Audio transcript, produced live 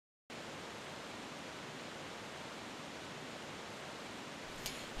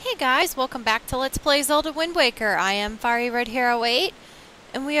guys, welcome back to Let's Play Zelda Wind Waker. I am Fiery Red Hero 8,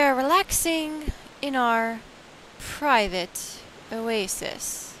 and we are relaxing in our private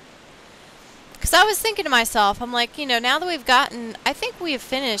oasis. Because I was thinking to myself, I'm like, now that I think we have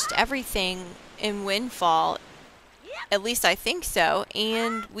finished everything in Windfall. At least I think so.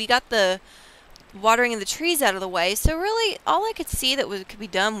 And we got the watering of the trees out of the way. So really, all I could see that could be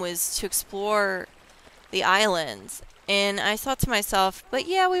done was to explore the islands. And I thought to myself, but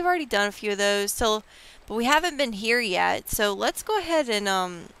yeah, we've already done a few of those, but we haven't been here yet, so let's go ahead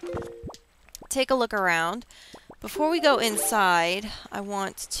and take a look around. Before we go inside, I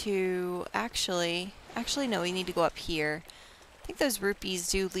want to actually no, we need to go up here. I think those rupees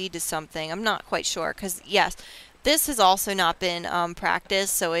do lead to something. I'm not quite sure, because yes, this has also not been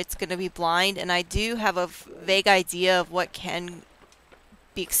practiced, so it's going to be blind, and I do have a vague idea of what can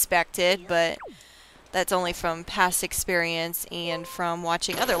be expected, but that's only from past experience and from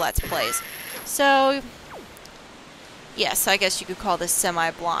watching other Let's Plays. So, yes, I guess you could call this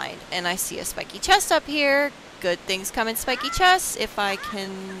semi-blind. And I see a spiky chest up here. Good things come in spiky chests if I can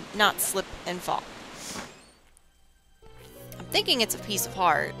not slip and fall. I'm thinking it's a piece of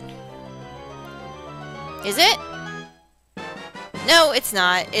heart. Is it? No, it's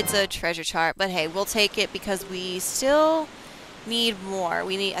not. It's a treasure chart. But hey, we'll take it because we still need more.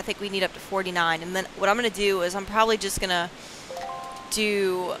 I think we need up to 49, and then what I'm going to do is I'm probably just going to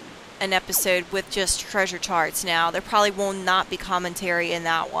do an episode with just treasure charts now. There probably will not be commentary in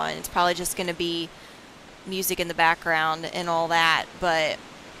that one. It's probably just going to be music in the background and all that,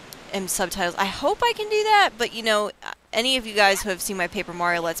 and subtitles. I hope I can do that, but any of you guys who have seen my Paper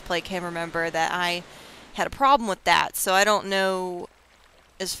Mario Let's Play can remember that I had a problem with that, so I don't know.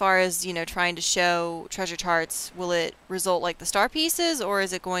 As far as, trying to show treasure charts, will it result like the star pieces, or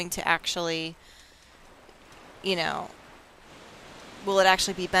is it going to actually, will it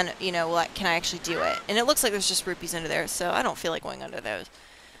actually be, can I actually do it? And it looks like there's just rupees under there, so I don't feel like going under those.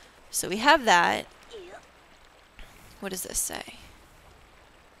 So we have that. What does this say?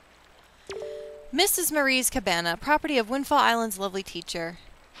 Mrs. Marie's Cabana, property of Windfall Island's lovely teacher.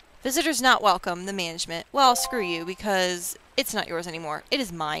 Visitors not welcome, the management. Well, screw you, because it's not yours anymore. It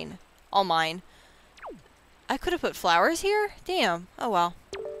is mine. All mine. I could have put flowers here? Damn. Oh well.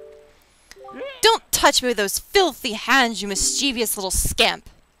 Don't touch me with those filthy hands, you mischievous little scamp.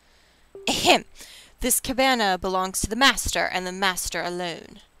 Ahem. This cabana belongs to the master, and the master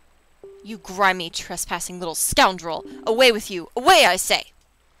alone. You grimy, trespassing little scoundrel. Away with you. Away, I say.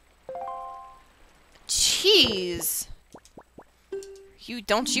 Jeez.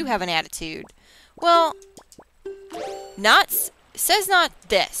 Don't you have an attitude? Well, says not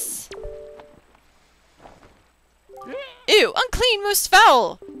this. Ew, unclean, most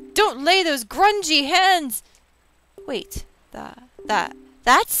foul! Don't lay those grungy hands! Wait,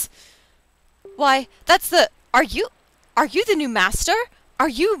 that's... Why, that's the... Are you the new master? Are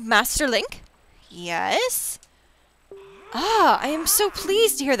you Master Link? Yes? Ah, I am so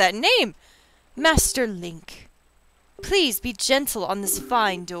pleased to hear that name! Master Link. Please be gentle on this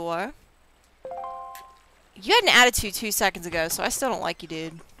fine door. You had an attitude 2 seconds ago, so I still don't like you,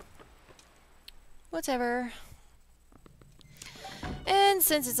 dude. Whatever. And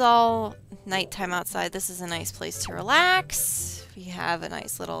since it's all nighttime outside, this is a nice place to relax. We have a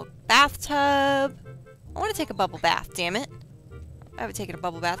nice little bathtub. I want to take a bubble bath, damn it. I haven't taken a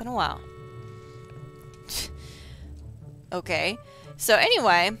bubble bath in a while. Okay. So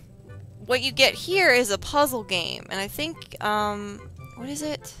anyway, what you get here is a puzzle game. And I think, what is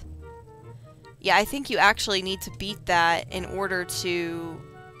it? Yeah, I think you actually need to beat that in order to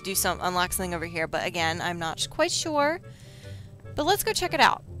unlock something over here. But again, I'm not quite sure. But let's go check it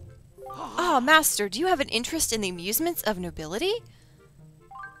out. Ah, Master, do you have an interest in the amusements of nobility?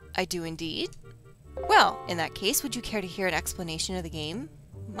 I do indeed. Well, in that case, would you care to hear an explanation of the game?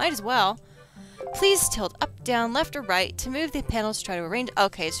 Might as well. Please tilt up, down, left, or right to move the panels to try to arrange...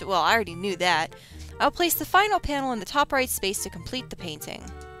 Okay, so, well, I already knew that. I'll place the final panel in the top right space to complete the painting.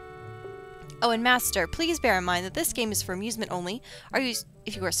 Oh, and Master, please bear in mind that this game is for amusement only.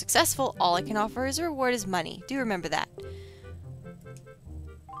 If you are successful, all I can offer as a reward is money. Do remember that.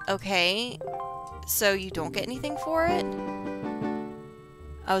 Okay, so you don't get anything for it?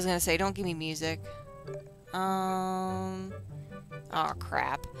 I was gonna say, don't give me music. Oh,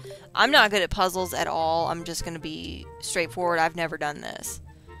 crap. I'm not good at puzzles at all. I'm just gonna be straightforward. I've never done this.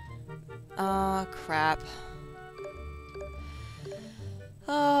 Oh, crap.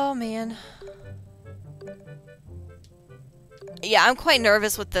 Oh, man. Yeah, I'm quite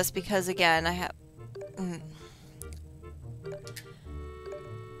nervous with this because, again, I have...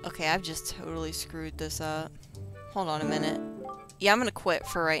 Okay, I've just totally screwed this up. Hold on a minute. Yeah, I'm gonna quit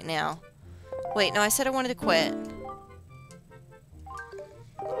for right now. Wait, no, I said I wanted to quit.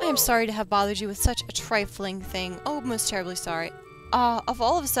 I am sorry to have bothered you with such a trifling thing. Oh, most terribly sorry. All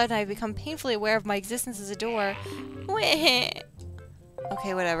of a sudden I've become painfully aware of my existence as a door. Okay,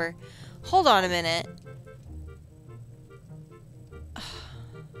 whatever. Hold on a minute.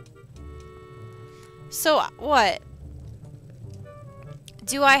 So, what?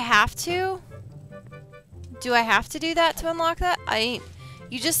 Do I have to? Do I have to do that to unlock that?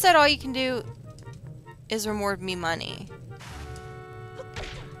 You just said all you can do is reward me money.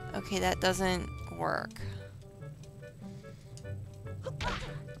 Okay, that doesn't work.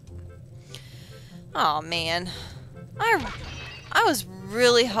 Oh man. I was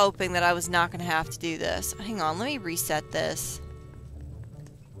really hoping that I was not going to have to do this. Hang on, let me reset this.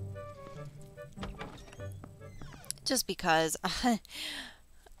 Just because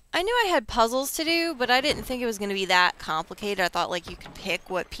I knew I had puzzles to do, but I didn't think it was going to be that complicated. I thought like you could pick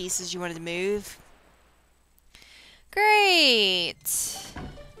what pieces you wanted to move. Great.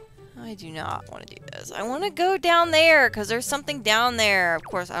 I do not want to do this. I want to go down there because there's something down there. Of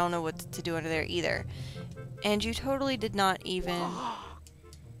course, I don't know what to do under there either. And you totally did not even...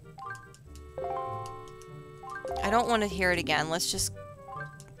 I don't want to hear it again. Let's just...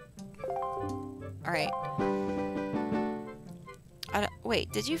 Alright.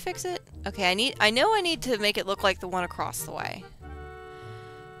 Wait, did you fix it? Okay, I know I need to make it look like the one across the way.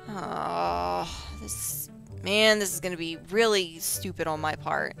 Oh, man, this is gonna be really stupid on my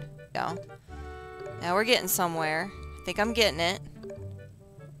part. Yeah. Now we're getting somewhere. I think I'm getting it.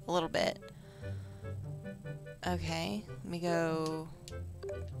 A little bit. Okay, let me go.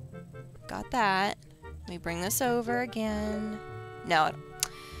 Got that. Let me bring this over again. No.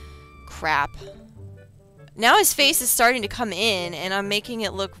 Crap. Now his face is starting to come in, and I'm making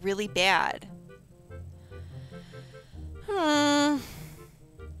it look really bad. I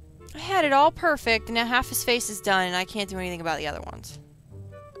had it all perfect, and now half his face is done, and I can't do anything about the other ones.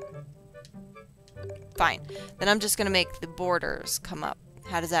 Fine. Then I'm just gonna make the borders come up.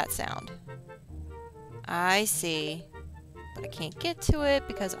 How does that sound? I see. But I can't get to it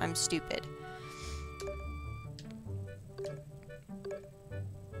because I'm stupid.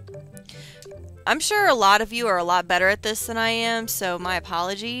 I'm sure a lot of you are a lot better at this than I am, so my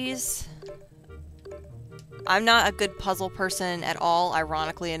apologies. I'm not a good puzzle person at all,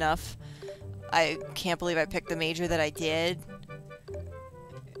 ironically enough. I can't believe I picked the major that I did.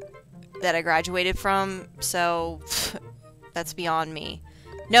 That I graduated from, so that's beyond me.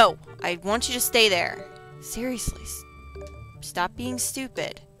 No, I want you to stay there. Seriously, stop being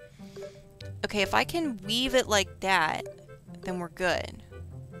stupid. Okay, if I can weave it like that, then we're good.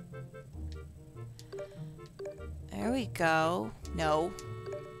 There we go. No.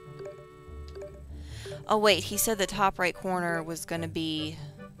 Oh wait, he said the top right corner was gonna be...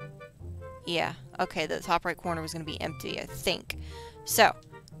 Yeah, okay, the top right corner was gonna be empty, I think. So,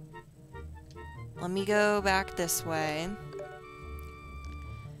 let me go back this way.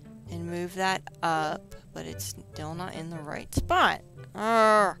 And move that up, but it's still not in the right spot.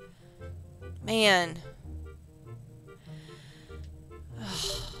 Arrgh. Man.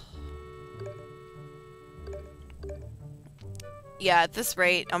 Yeah, at this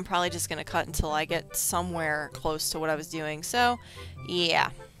rate, I'm probably just gonna cut until I get somewhere close to what I was doing. So, yeah.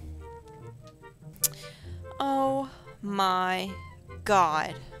 Oh my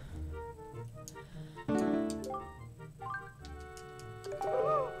god.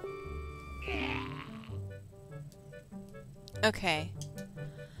 Okay.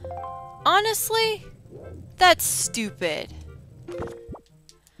 Honestly, that's stupid.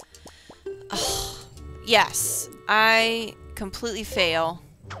 Ugh. Yes, I completely fail.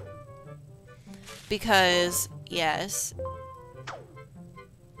 Because, yes,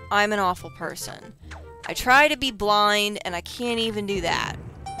 I'm an awful person. I try to be blind, and I can't even do that.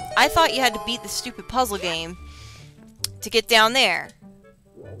 I thought you had to beat the stupid puzzle game to get down there.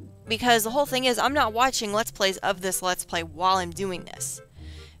 Because the whole thing is, I'm not watching Let's Plays of this Let's Play while I'm doing this.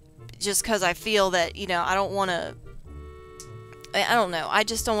 Just because I feel that, you know, I don't want to... I don't know. I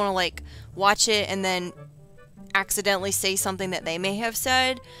just don't want to, like, watch it and then accidentally say something that they may have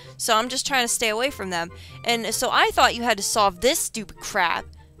said. So I'm just trying to stay away from them. And so I thought you had to solve this stupid crap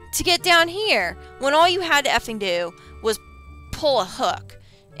to get down here, when all you had to effing do was pull a hook.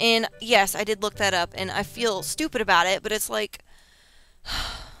 And yes, I did look that up, and I feel stupid about it, but it's like...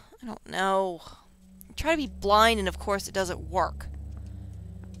 I don't know. I try to be blind, and of course it doesn't work.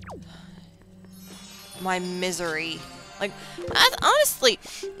 My misery. Like, honestly,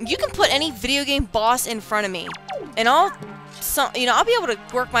 you can put any video game boss in front of me, and I'll be able to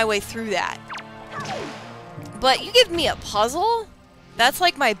work my way through that. But you give me a puzzle? That's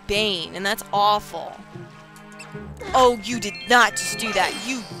like my bane, and that's awful. Oh, you did not just do that.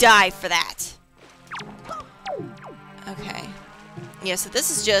 You die for that. Okay. Yeah, so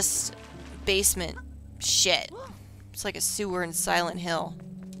this is just basement shit. It's like a sewer in Silent Hill.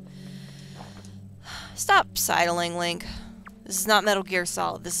 Stop sidling, Link. This is not Metal Gear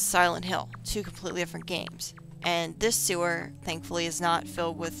Solid. This is Silent Hill. Two completely different games. And this sewer, thankfully, is not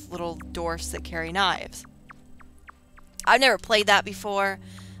filled with little dwarfs that carry knives. I've never played that before,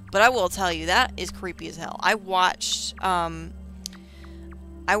 but I will tell you, that is creepy as hell. I watched a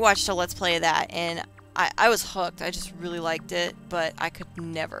Let's Play of that, and I was hooked. I just really liked it, but I could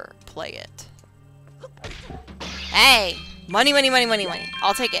never play it. Hey! Money, money, money, money, money.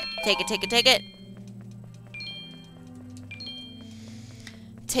 I'll take it. Take it, take it, take it.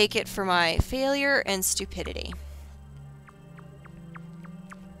 Take it for my failure and stupidity.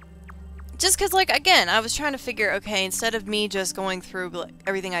 Just because, like, again, I was trying to figure, okay, instead of me just going through like,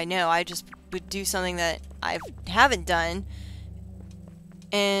 everything I know, I just would do something that I haven't done,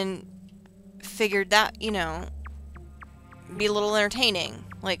 and figured that, you know, be a little entertaining.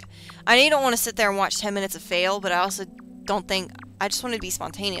 Like, I know you don't want to sit there and watch 10 minutes of fail, but I also don't think, I just wanted to be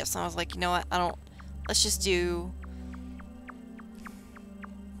spontaneous, so I was like, you know what, let's just do,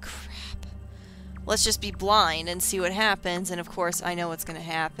 crap. Let's just be blind and see what happens, and of course, I know what's going to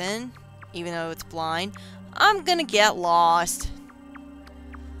happen. Even though it's blind, I'm gonna get lost.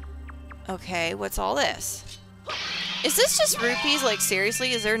 Okay, what's all this? Is this just rupees? Like,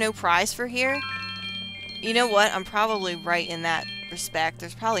 seriously, is there no prize for here? You know what? I'm probably right in that respect.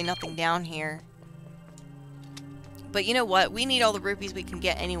 There's probably nothing down here. But you know what? We need all the rupees we can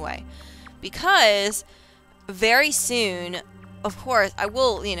get anyway. Because very soon, of course, I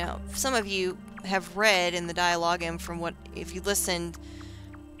will, you know, some of you have read in the dialogue, and from what, if you listened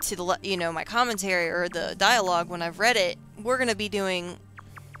to the, you know, my commentary or the dialogue when I've read it, we're gonna be doing,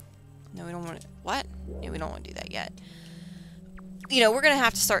 no, we don't want to, what? Yeah, we don't want to do that yet. You know, we're gonna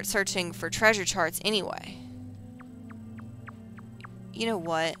have to start searching for treasure charts anyway. You know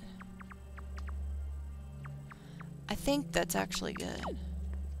what? I think that's actually good.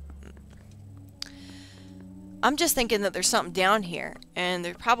 I'm just thinking that there's something down here, and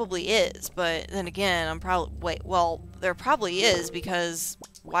there probably is, but then again, I'm probably, wait, well, there probably is, because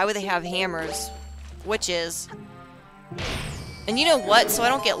why would they have hammers? Witches. And you know what? So I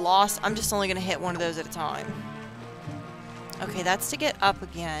don't get lost, I'm just only going to hit one of those at a time. Okay, that's to get up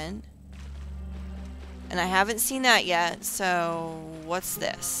again. And I haven't seen that yet, so what's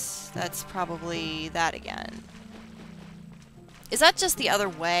this? That's probably that again. Is that just the other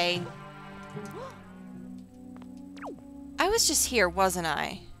way? I was just here, wasn't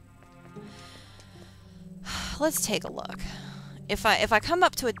I? Let's take a look. If I come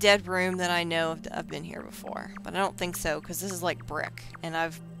up to a dead room, then I know I've been here before. But I don't think so, because this is like brick, and I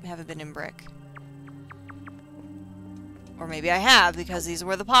haven't been in brick. Or maybe I have, because these are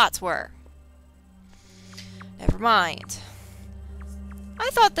where the pots were. Never mind. I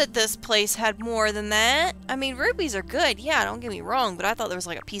thought that this place had more than that. I mean, rubies are good, yeah, don't get me wrong, but I thought there was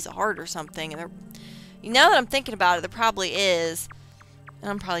like a piece of heart or something, and now that I'm thinking about it, there probably is. And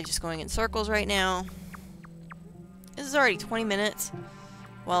I'm probably just going in circles right now. This is already 20 minutes.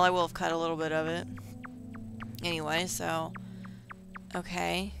 Well, I will have cut a little bit of it. Anyway, so...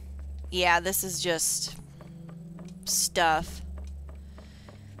 okay. Yeah, this is just... stuff.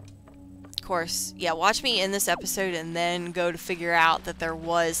 Of course, yeah, watch me in this episode and then go to figure out that there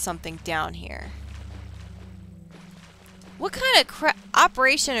was something down here. What kind of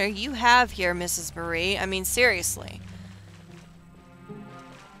operation are you have here, Mrs. Marie? I mean, seriously.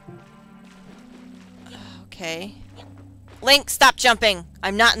 Okay. Link, stop jumping!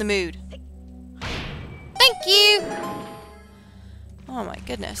 I'm not in the mood. Thank you! Oh my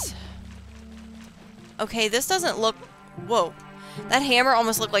goodness. Okay, this doesn't look... whoa. That hammer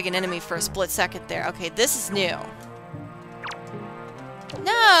almost looked like an enemy for a split second there. Okay, this is new.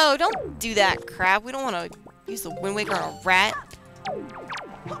 No, don't do that crap. We don't want to use the Wind Waker on a rat.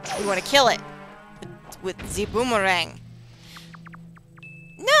 We want to kill it with the boomerang.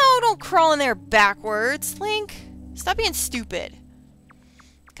 No, don't crawl in there backwards, Link. Stop being stupid.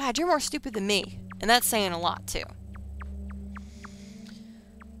 God, you're more stupid than me. And that's saying a lot, too.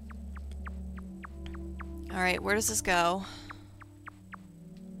 Alright, where does this go?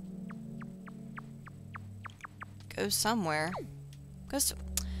 Goes somewhere. Goes to...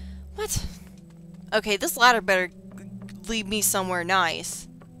 what? Okay, this ladder better lead me somewhere nice.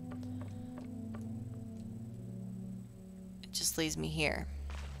 It just leaves me here.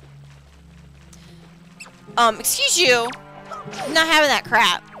 Excuse you! I'm not having that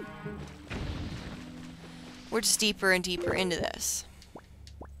crap. we're just deeper and deeper into this.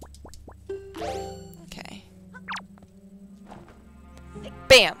 Okay.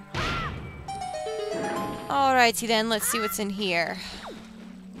 Bam! Alrighty then, let's see what's in here.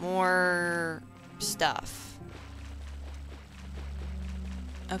 More stuff.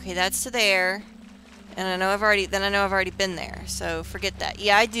 Okay, that's to there. And I know I've already been there, so forget that.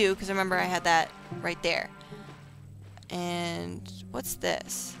 Yeah, I do, because remember I had that right there. And what's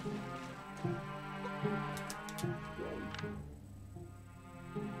this?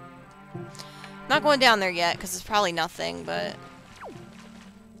 I'm not going down there yet, because it's probably nothing, but...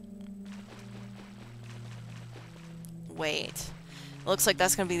 Wait. It looks like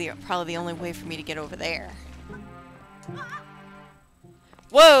that's going to be probably the only way for me to get over there.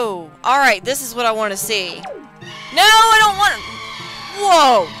 Whoa! Alright, this is what I want to see. No, I don't want to...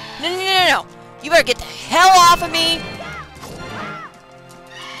 Whoa! No, no, no, no, no! You better get the hell off of me!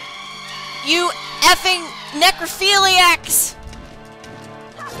 You effing necrophiliacs!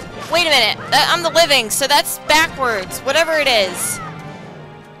 Wait a minute. I'm the living, so that's backwards. Whatever it is.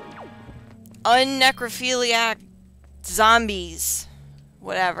 Unnecrophiliac zombies.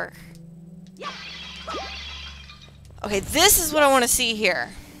 Whatever. Okay, this is what I want to see here.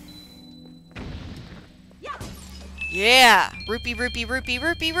 Yeah! Rupee, rupee, rupee,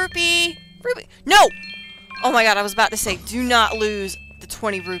 rupee, rupee! Rupee! No! Oh my god, I was about to say, do not lose the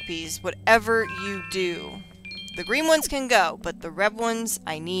 20 rupees. Whatever you do. The green ones can go, but the red ones,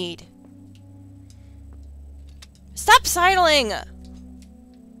 I need. Stop sidling!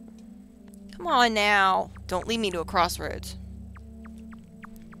 Come on now. Don't lead me to a crossroads.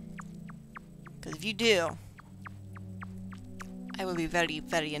 Because if you do, I will be very,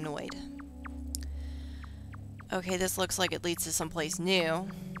 very annoyed. Okay, this looks like it leads to someplace new.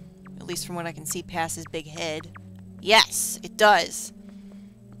 At least from what I can see past his big head. Yes, it does.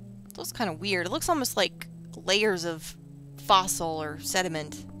 It looks kind of weird. It looks almost like layers of fossil or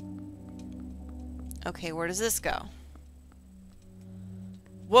sediment. Okay, where does this go?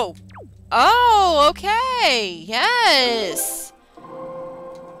 Whoa. Oh, okay. Yes.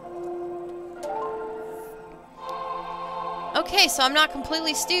 Okay, so I'm not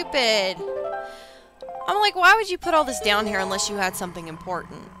completely stupid. I'm like, why would you put all this down here unless you had something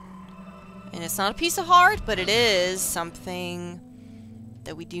important? And it's not a piece of heart, but it is something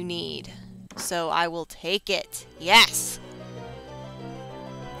that we do need. So I will take it. Yes!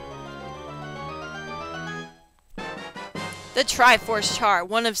 The Triforce chart,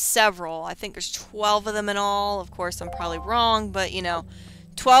 one of several. I think there's 12 of them in all. Of course, I'm probably wrong, but you know,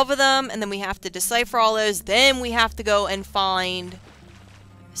 12 of them, and then we have to decipher all those. Then we have to go and find...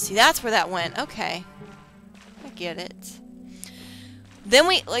 See, that's where that went. Okay. I get it. Then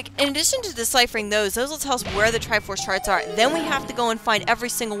we, like, in addition to deciphering those will tell us where the Triforce charts are. Then we have to go and find every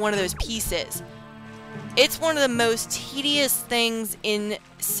single one of those pieces. It's one of the most tedious things in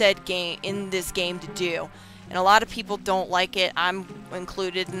said game, in this game to do. And a lot of people don't like it. I'm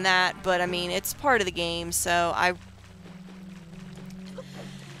included in that, but I mean, it's part of the game, so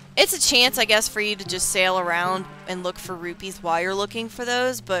it's a chance, I guess, for you to just sail around and look for rupees while you're looking for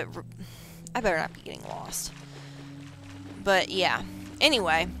those, but I better not be getting lost. But yeah.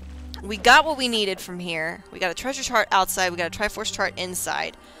 Anyway, we got what we needed from here. We got a treasure chart outside. We got a Triforce chart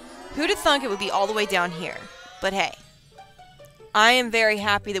inside. Who'd have thunk it would be all the way down here? But hey, I am very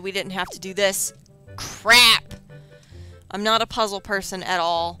happy that we didn't have to do this. Crap! I'm not a puzzle person at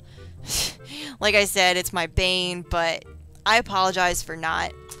all. Like I said, it's my bane, but I apologize for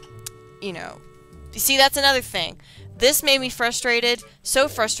not, you know. You see, that's another thing. This made me frustrated, so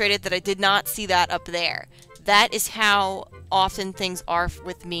frustrated that I did not see that up there. That is how often things are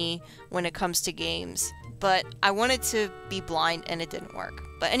with me when it comes to games. But I wanted to be blind and it didn't work.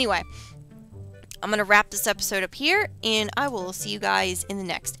 But anyway, I'm going to wrap this episode up here and I will see you guys in the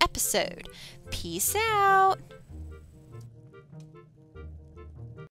next episode. Peace out!